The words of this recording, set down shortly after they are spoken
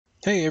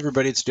Hey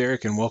everybody, it's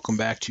Derek and welcome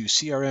back to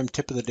CRM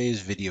Tip of the Day's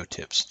Video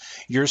Tips,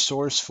 your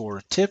source for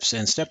tips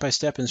and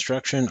step-by-step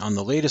instruction on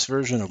the latest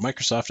version of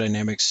Microsoft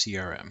Dynamics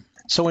CRM.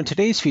 So in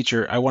today's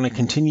feature, I want to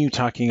continue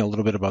talking a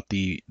little bit about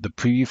the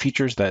preview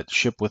features that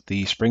ship with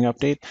the Spring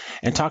Update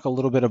and talk a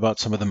little bit about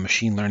some of the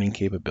machine learning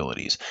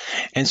capabilities.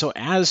 And so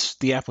as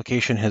the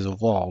application has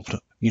evolved,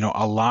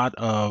 a lot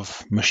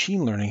of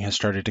machine learning has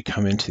started to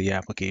come into the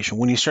application.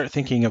 When you start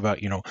thinking about,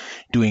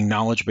 doing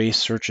knowledge-based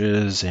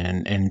searches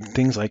and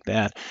things like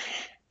that,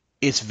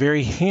 it's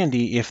very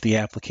handy if the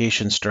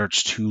application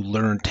starts to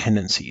learn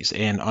tendencies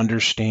and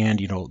understand,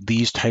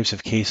 these types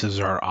of cases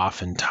are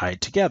often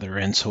tied together.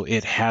 And so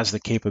it has the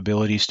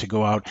capabilities to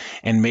go out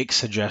and make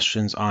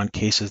suggestions on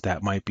cases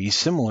that might be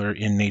similar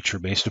in nature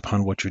based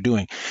upon what you're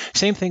doing.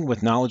 Same thing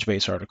with knowledge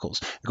base articles,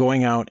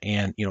 going out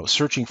and,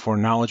 searching for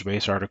knowledge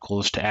base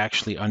articles to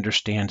actually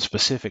understand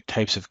specific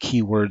types of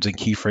keywords and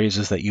key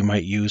phrases that you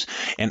might use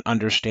and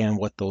understand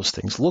what those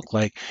things look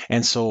like.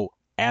 And so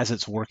as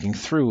it's working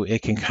through,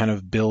 it can kind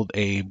of build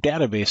a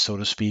database, so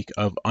to speak,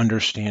 of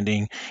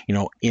understanding,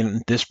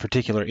 in this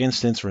particular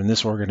instance or in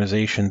this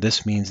organization,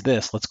 this means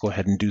this. Let's go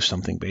ahead and do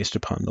something based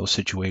upon those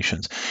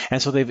situations. And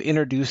so they've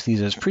introduced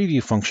these as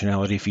preview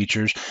functionality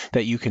features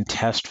that you can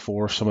test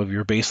for some of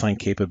your baseline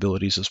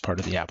capabilities as part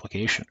of the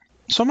application.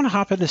 So I'm going to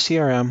hop into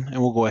CRM and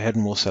we'll go ahead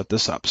and we'll set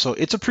this up. So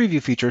it's a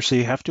preview feature, so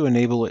you have to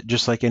enable it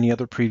just like any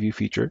other preview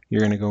feature. You're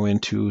going to go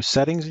into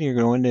settings and you're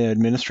going to go into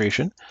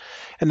administration,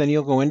 and then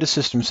you'll go into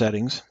system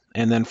settings,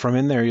 and then from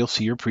in there, you'll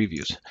see your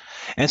previews.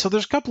 And so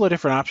there's a couple of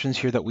different options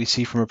here that we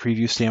see from a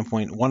preview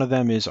standpoint. One of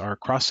them is our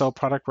cross-sell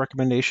product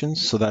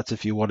recommendations. So that's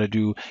if you want to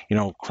do,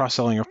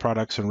 cross-selling of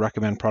products and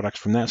recommend products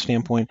from that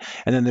standpoint.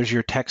 And then there's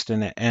your text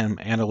and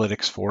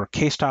analytics for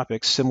case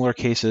topics, similar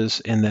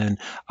cases, and then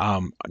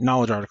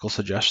knowledge article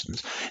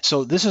suggestions.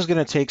 So this is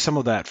going to take some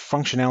of that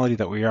functionality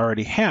that we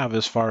already have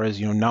as far as,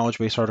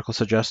 knowledge-based article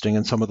suggesting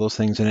and some of those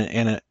things,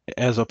 and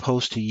as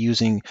opposed to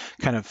using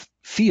kind of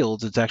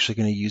fields, it's actually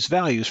going to use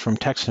values from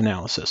text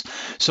analysis.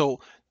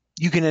 So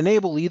you can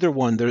enable either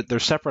one. They're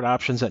separate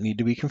options that need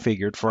to be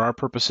configured. For our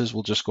purposes,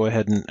 we'll just go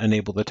ahead and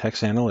enable the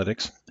text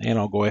analytics, and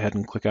I'll go ahead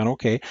and click on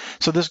OK.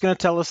 So this is going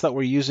to tell us that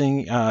we're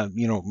using,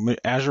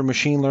 Azure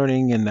Machine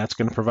Learning, and that's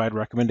going to provide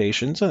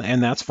recommendations,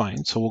 and that's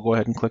fine. So we'll go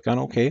ahead and click on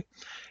OK,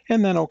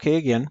 and then OK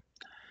again.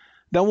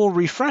 Then we'll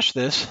refresh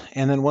this,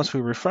 and then once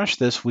we refresh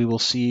this, we will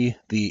see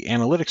the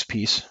analytics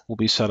piece will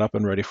be set up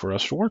and ready for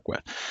us to work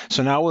with.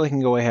 So now we can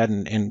go ahead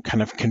and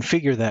kind of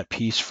configure that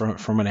piece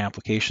from an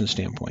application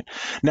standpoint.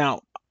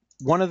 Now,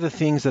 one of the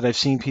things that I've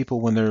seen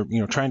people when they're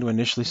trying to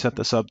initially set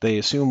this up, they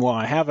assume, well,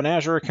 I have an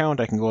Azure account,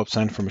 I can go up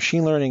sign for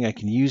machine learning, I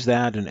can use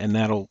that, and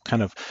that'll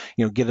kind of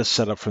get us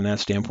set up from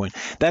that standpoint.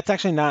 That's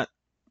actually not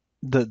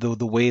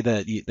the way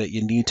that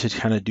you need to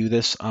kind of do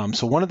this.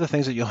 So one of the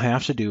things that you'll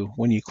have to do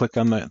when you click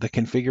on the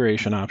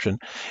configuration option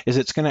is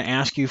it's going to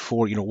ask you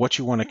for what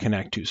you want to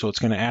connect to. So it's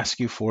going to ask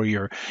you for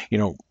your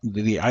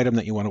the item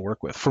that you want to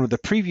work with. From the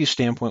preview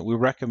standpoint, we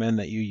recommend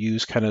that you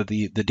use kind of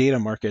the data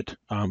market,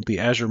 the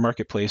Azure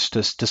Marketplace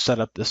to set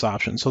up this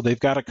option. So they've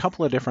got a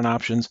couple of different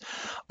options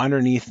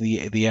underneath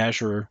the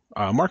Azure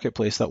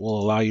Marketplace that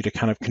will allow you to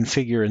kind of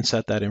configure and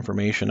set that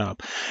information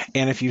up.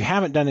 And if you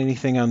haven't done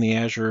anything on the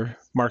Azure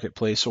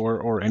Marketplace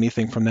or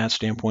anything from that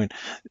standpoint,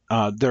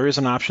 there is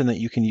an option that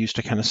you can use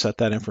to kind of set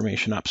that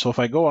information up. So if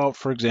I go out,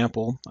 for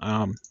example,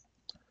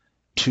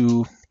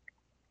 to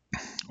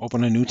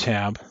open a new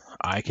tab,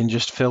 I can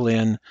just fill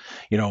in,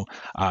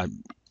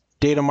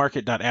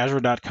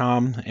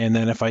 datamarket.azure.com, and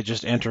then if I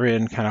just enter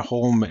in kind of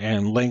home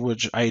and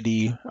language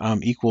ID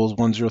equals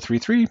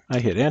 1033, I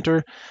hit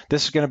enter.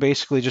 This is going to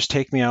basically just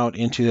take me out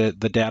into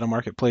the data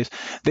marketplace.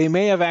 They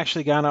may have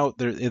actually gone out,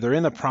 they're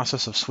in the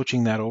process of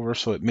switching that over,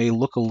 so it may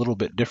look a little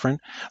bit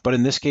different, but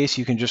in this case,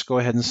 you can just go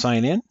ahead and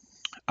sign in.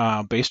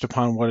 Based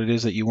upon what it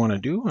is that you want to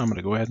do. I'm going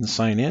to go ahead and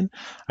sign in.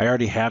 I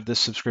already have this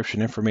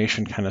subscription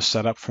information kind of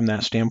set up from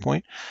that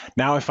standpoint.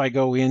 Now, if I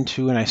go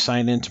into and I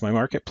sign into my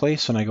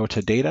marketplace and I go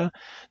to data,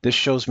 this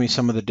shows me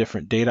some of the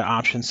different data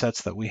option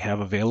sets that we have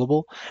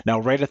available. Now,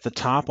 right at the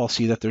top, I'll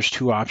see that there's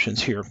two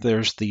options here.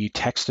 There's the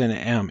text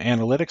and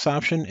analytics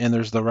option, and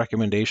there's the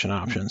recommendation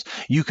options.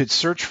 You could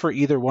search for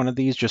either one of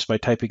these just by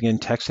typing in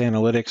text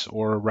analytics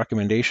or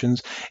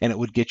recommendations, and it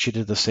would get you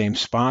to the same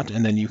spot,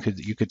 and then you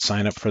could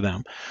sign up for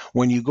them.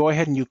 When you go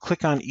ahead and you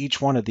click on each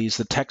one of these,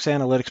 the text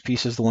analytics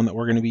piece is the one that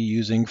we're going to be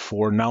using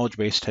for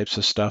knowledge-based types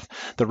of stuff.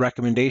 The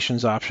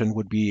recommendations option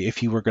would be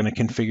if you were going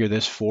to configure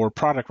this for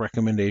product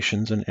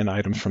recommendations and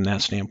items from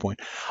that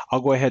standpoint.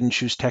 I'll go ahead and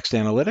choose text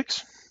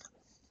analytics.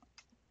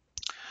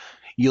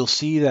 You'll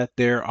see that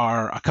there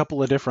are a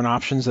couple of different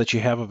options that you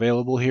have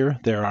available here.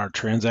 There are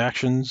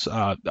transactions.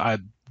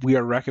 we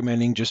are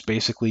recommending just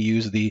basically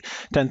use the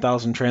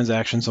 10,000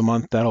 transactions a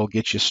month. That'll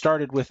get you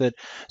started with it,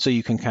 so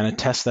you can kind of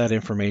test that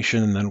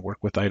information and then work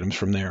with items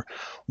from there.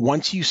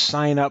 Once you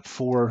sign up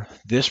for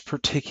this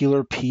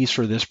particular piece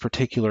or this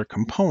particular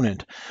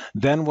component,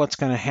 then what's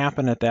going to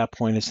happen at that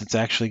point is it's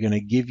actually going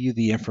to give you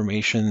the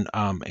information,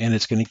 and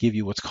it's going to give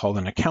you what's called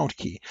an account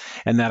key.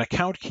 And that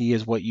account key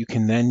is what you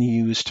can then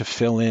use to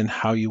fill in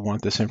how you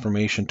want this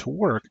information to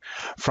work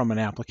from an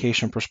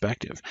application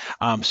perspective.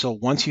 So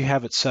once you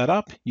have it set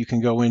up, you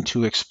can go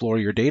into explore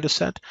your data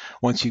set.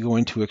 Once you go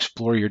into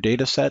explore your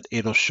data set,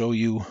 it'll show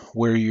you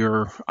where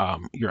your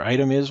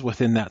item is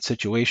within that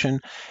situation.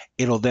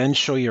 It'll then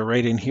show you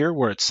right in here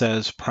where it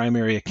says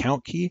primary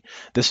account key.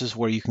 This is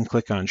where you can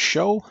click on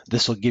show.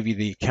 This will give you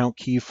the account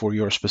key for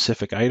your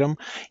specific item.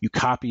 You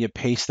copy and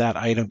paste that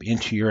item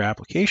into your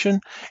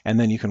application, and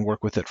then you can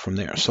work with it from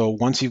there. So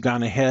once you've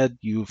gone ahead,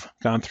 you've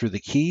gone through the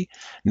key,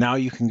 now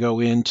you can go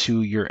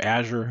into your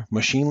Azure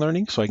machine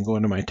learning. So I can go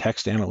into my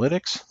text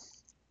analytics.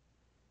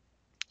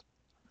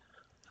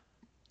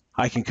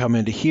 I can come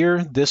into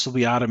here. This will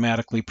be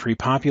automatically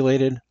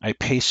pre-populated. I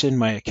paste in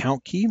my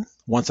account key.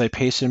 Once I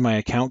paste in my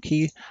account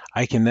key,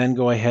 I can then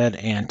go ahead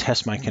and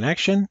test my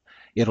connection.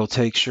 It'll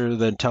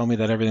tell me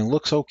that everything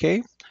looks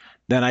okay.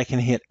 Then I can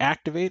hit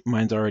activate.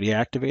 Mine's already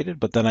activated,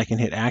 but then I can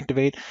hit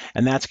activate,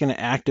 and that's going to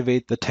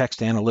activate the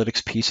text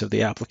analytics piece of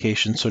the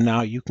application. So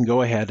now you can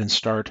go ahead and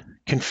start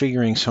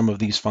configuring some of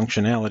these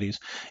functionalities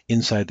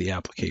inside the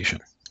application.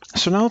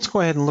 So now let's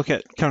go ahead and look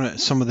at kind of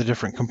some of the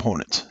different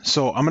components.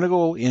 So I'm going to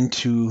go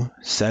into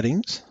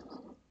settings,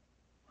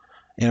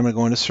 and I'm going to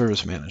go into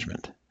service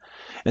management.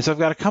 And so I've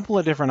got a couple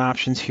of different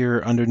options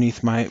here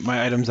underneath my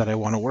items that I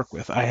want to work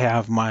with. I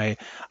have my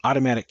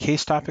automatic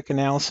case topic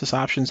analysis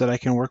options that I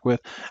can work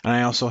with, and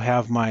I also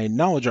have my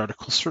knowledge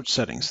article search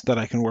settings that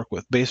I can work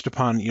with based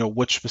upon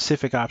which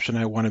specific option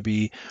I want to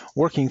be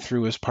working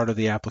through as part of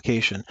the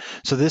application.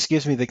 So this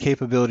gives me the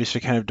capabilities to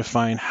kind of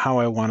define how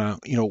I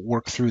want to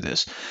work through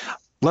this.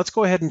 Let's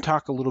go ahead and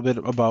talk a little bit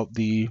about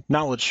the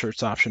knowledge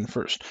search option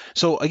first.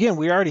 So again,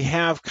 we already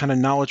have kind of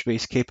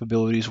knowledge-based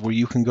capabilities where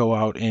you can go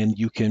out and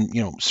you can,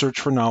 search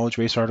for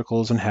knowledge-based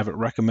articles and have it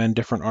recommend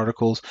different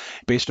articles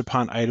based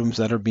upon items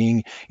that are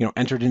being,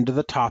 entered into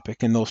the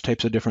topic in those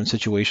types of different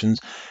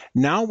situations.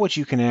 Now what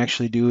you can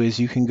actually do is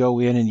you can go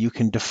in and you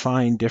can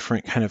define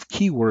different kind of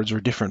keywords or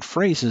different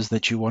phrases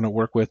that you want to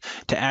work with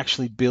to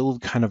actually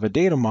build kind of a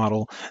data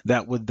model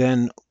that would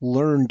then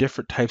learn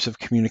different types of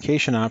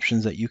communication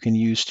options that you can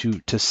use to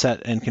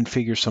set and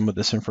configure some of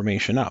this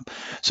information up.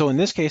 So in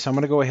this case, I'm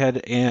going to go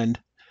ahead and,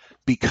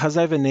 because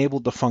I've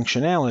enabled the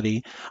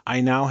functionality,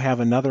 I now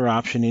have another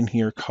option in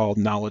here called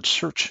knowledge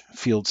search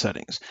field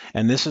settings.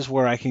 And this is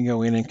where I can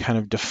go in and kind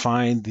of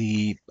define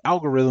the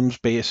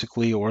algorithms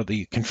basically, or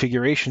the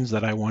configurations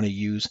that I want to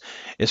use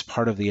as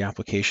part of the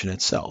application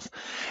itself.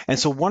 And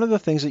so one of the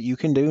things that you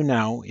can do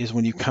now is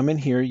when you come in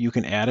here, you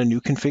can add a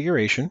new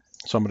configuration.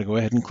 So I'm going to go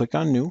ahead and click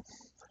on new.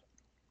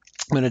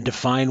 I'm going to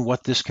define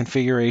what this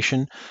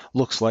configuration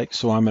looks like.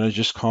 So I'm going to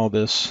just call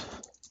this.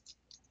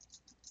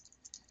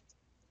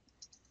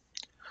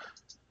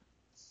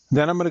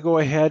 Then I'm going to go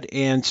ahead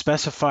and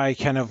specify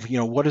kind of,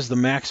 what is the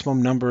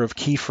maximum number of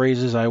key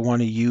phrases I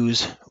want to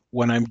use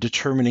when I'm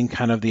determining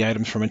kind of the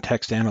items from a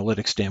text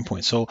analytics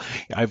standpoint. So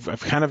I've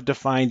kind of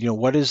defined,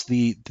 what is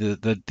the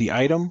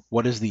item,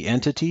 what is the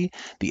entity.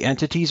 The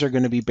entities are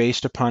going to be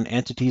based upon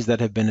entities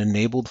that have been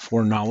enabled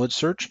for knowledge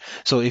search.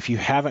 So if you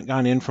haven't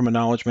gone in from a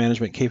knowledge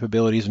management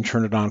capabilities and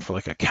turned it on for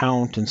like a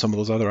count and some of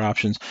those other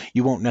options,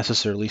 you won't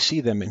necessarily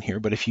see them in here.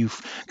 But if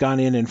you've gone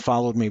in and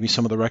followed maybe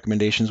some of the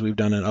recommendations we've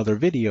done in other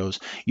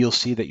videos, you'll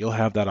see that you'll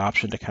have that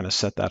option to kind of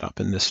set that up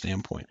in this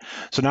standpoint.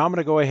 So now I'm going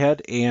to go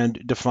ahead and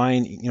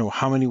define,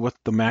 what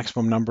the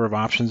maximum number of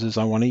options is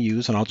I want to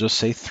use, and I'll just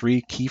say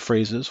 3 key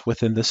phrases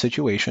within this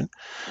situation.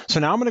 So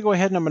now I'm going to go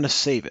ahead and I'm going to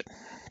save it.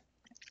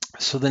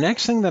 So the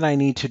next thing that I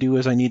need to do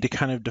is I need to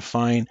kind of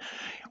define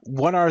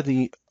what are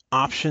the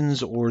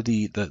options or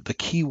the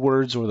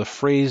keywords or the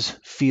phrase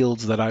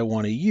fields that I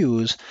want to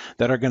use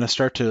that are going to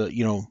start to,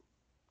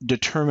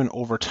 determine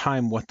over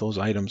time what those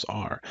items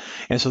are.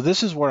 And so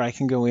this is where I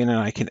can go in and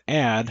I can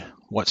add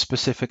what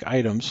specific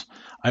items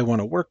I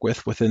want to work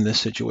with within this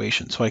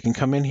situation. So I can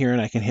come in here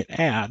and I can hit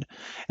add,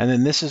 and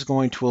then this is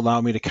going to allow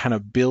me to kind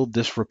of build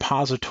this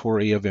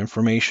repository of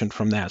information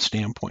from that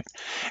standpoint.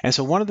 And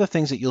so one of the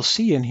things that you'll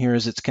see in here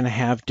is it's going to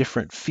have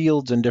different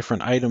fields and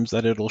different items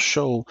that it'll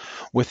show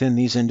within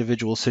these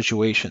individual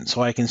situations.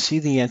 So I can see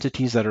the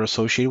entities that are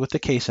associated with the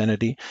case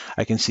entity.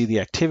 I can see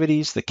the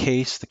activities, the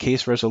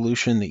case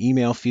resolution, the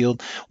email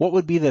field. What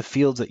would be the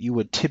fields that you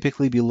would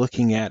typically be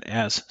looking at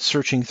as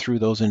searching through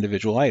those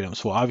individual items?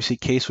 items. Well, obviously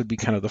case would be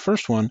kind of the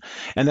first one.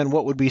 And then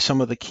what would be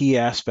some of the key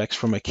aspects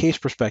from a case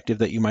perspective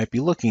that you might be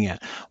looking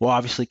at? Well,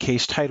 obviously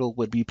case title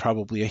would be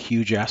probably a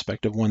huge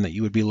aspect of one that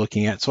you would be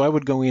looking at. So I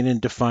would go in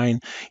and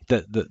define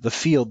the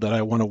field that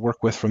I want to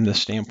work with from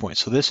this standpoint.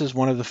 So this is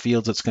one of the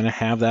fields that's going to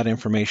have that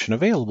information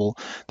available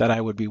that I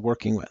would be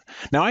working with.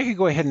 Now I could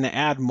go ahead and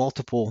add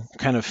multiple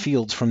kind of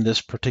fields from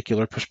this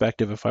particular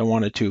perspective if I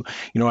wanted to.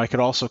 I could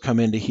also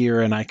come into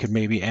here and I could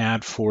maybe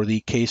add for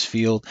the case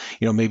field,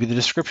 maybe the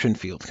description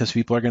field, because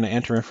people are going to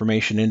enter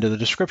information into the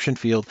description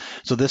field.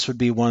 So this would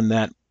be one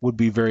that would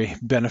be very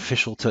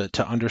beneficial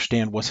to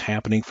understand what's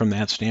happening from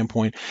that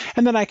standpoint.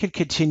 And then I could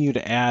continue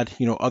to add,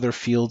 other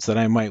fields that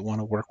I might want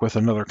to work with.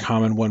 Another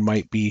common one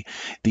might be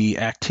the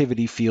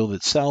activity field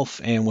itself.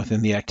 And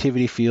within the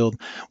activity field,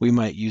 we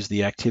might use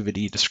the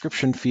activity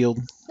description field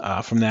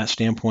from that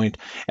standpoint.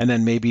 And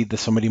then maybe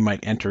somebody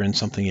might enter in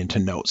something into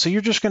notes. So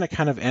you're just going to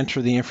kind of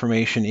enter the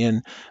information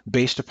in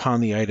based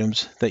upon the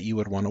items that you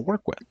would want to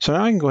work with. So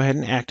now I can go ahead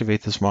and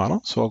activate this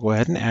model. So I'll go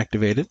ahead and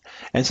activate it.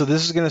 And so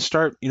this is going to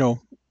start,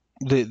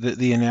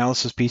 the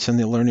analysis piece and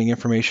the learning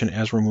information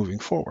as we're moving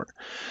forward.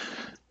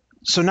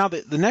 So now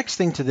the next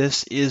thing to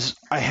this is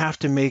I have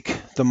to make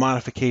the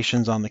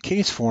modifications on the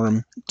case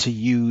form to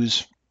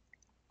use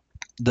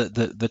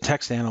the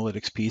text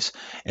analytics piece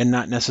and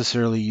not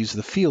necessarily use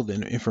the field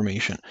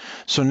information.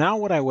 So now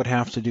what I would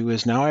have to do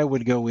is now I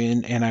would go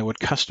in and I would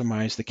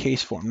customize the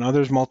case form. Now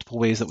there's multiple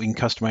ways that we can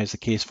customize the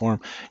case form.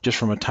 Just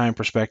from a time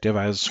perspective,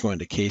 I was going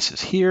to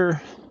cases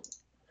here.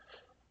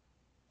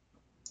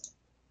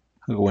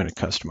 I'll go in and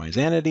customize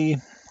entity.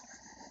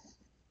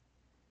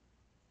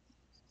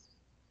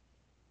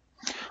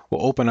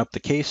 We'll open up the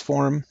case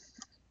form.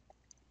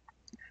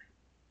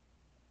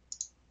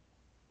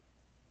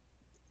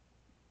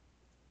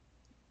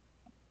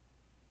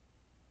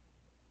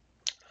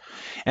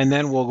 And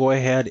then we'll go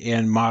ahead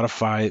and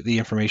modify the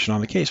information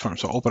on the case form.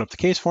 So I'll open up the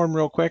case form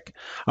real quick.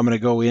 I'm going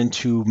to go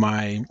into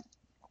my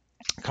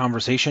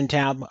conversation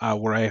tab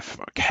where I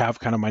have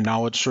kind of my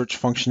knowledge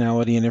search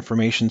functionality and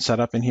information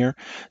set up in here.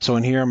 So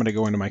in here, I'm going to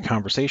go into my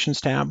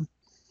conversations tab.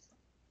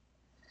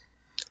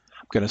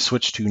 Going to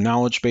switch to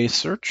knowledge-based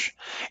search.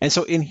 And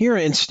so in here,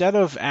 instead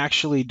of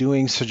actually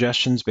doing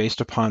suggestions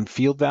based upon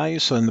field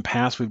values, so in the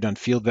past we've done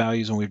field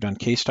values and we've done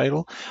case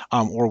title,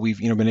 or we've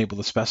been able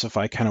to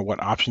specify kind of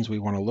what options we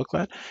want to look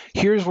at.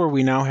 Here's where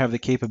we now have the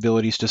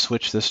capabilities to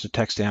switch this to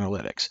text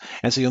analytics.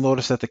 And so you'll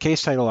notice that the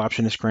case title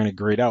option is kind of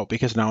grayed out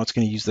because now it's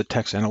going to use the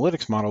text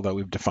analytics model that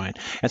we've defined.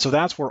 And so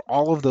that's where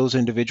all of those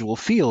individual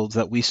fields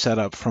that we set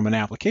up from an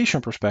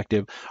application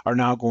perspective are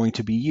now going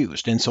to be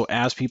used. And so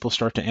as people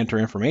start to enter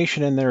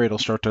information in there,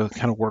 it'll start to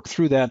kind of work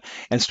through that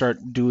and start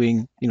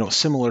doing,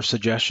 similar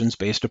suggestions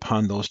based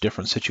upon those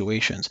different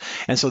situations.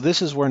 And so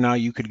this is where now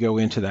you could go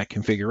into that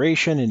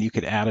configuration and you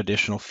could add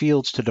additional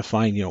fields to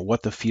define,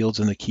 what the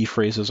fields and the key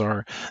phrases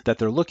are that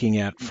they're looking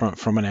at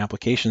from an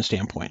application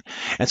standpoint.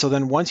 And so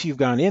then once you've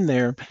gone in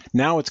there,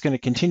 now it's going to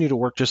continue to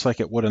work just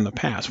like it would in the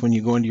past. When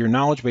you go into your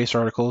knowledge base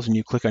articles and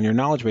you click on your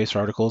knowledge base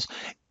articles,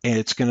 and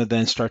it's going to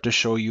then start to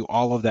show you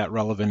all of that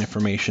relevant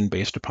information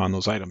based upon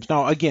those items.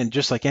 Now, again,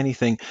 just like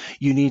anything,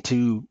 you need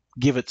to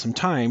give it some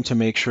time to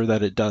make sure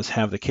that it does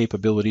have the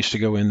capabilities to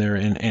go in there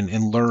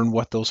and learn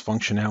what those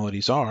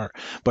functionalities are.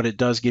 But it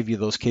does give you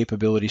those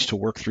capabilities to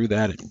work through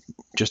that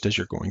just as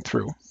you're going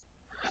through.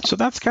 So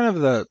that's kind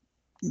of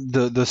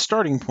the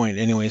starting point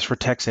anyways for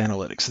text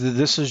analytics.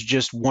 This is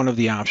just one of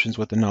the options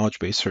with the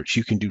knowledge-based search.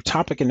 You can do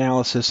topic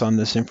analysis on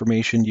this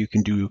information. You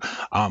can do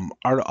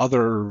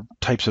other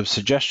types of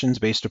suggestions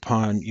based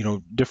upon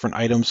different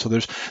items. So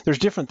there's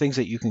different things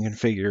that you can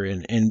configure.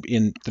 And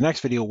in the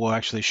next video, we'll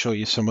actually show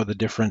you some of the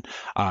different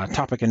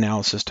topic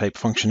analysis type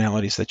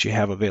functionalities that you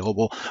have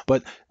available.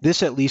 But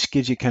this at least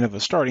gives you kind of a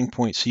starting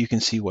point so you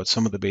can see what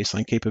some of the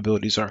baseline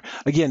capabilities are.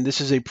 Again,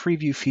 this is a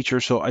preview feature,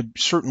 so I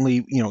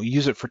certainly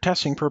use it for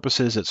testing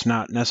purposes. It's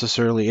not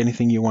necessarily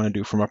anything you want to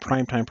do from a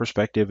primetime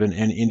perspective and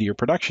into your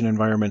production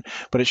environment,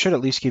 but it should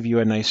at least give you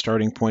a nice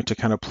starting point to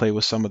kind of play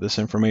with some of this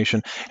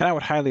information. And I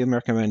would highly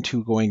recommend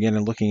too going in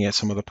and looking at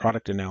some of the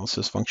product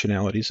analysis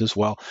functionalities as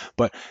well.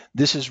 But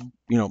this is,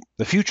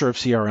 the future of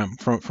CRM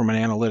from an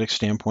analytics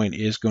standpoint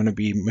is going to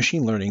be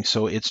machine learning.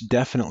 So it's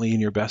definitely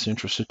in your best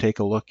interest to take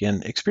a look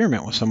and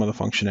experiment with some of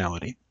the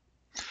functionality.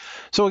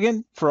 So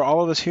again, for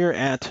all of us here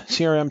at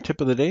CRM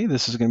Tip of the Day,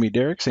 this is going to be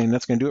Derek saying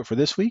that's going to do it for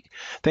this week.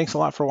 Thanks a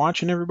lot for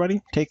watching,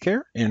 everybody. Take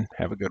care and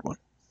have a good one.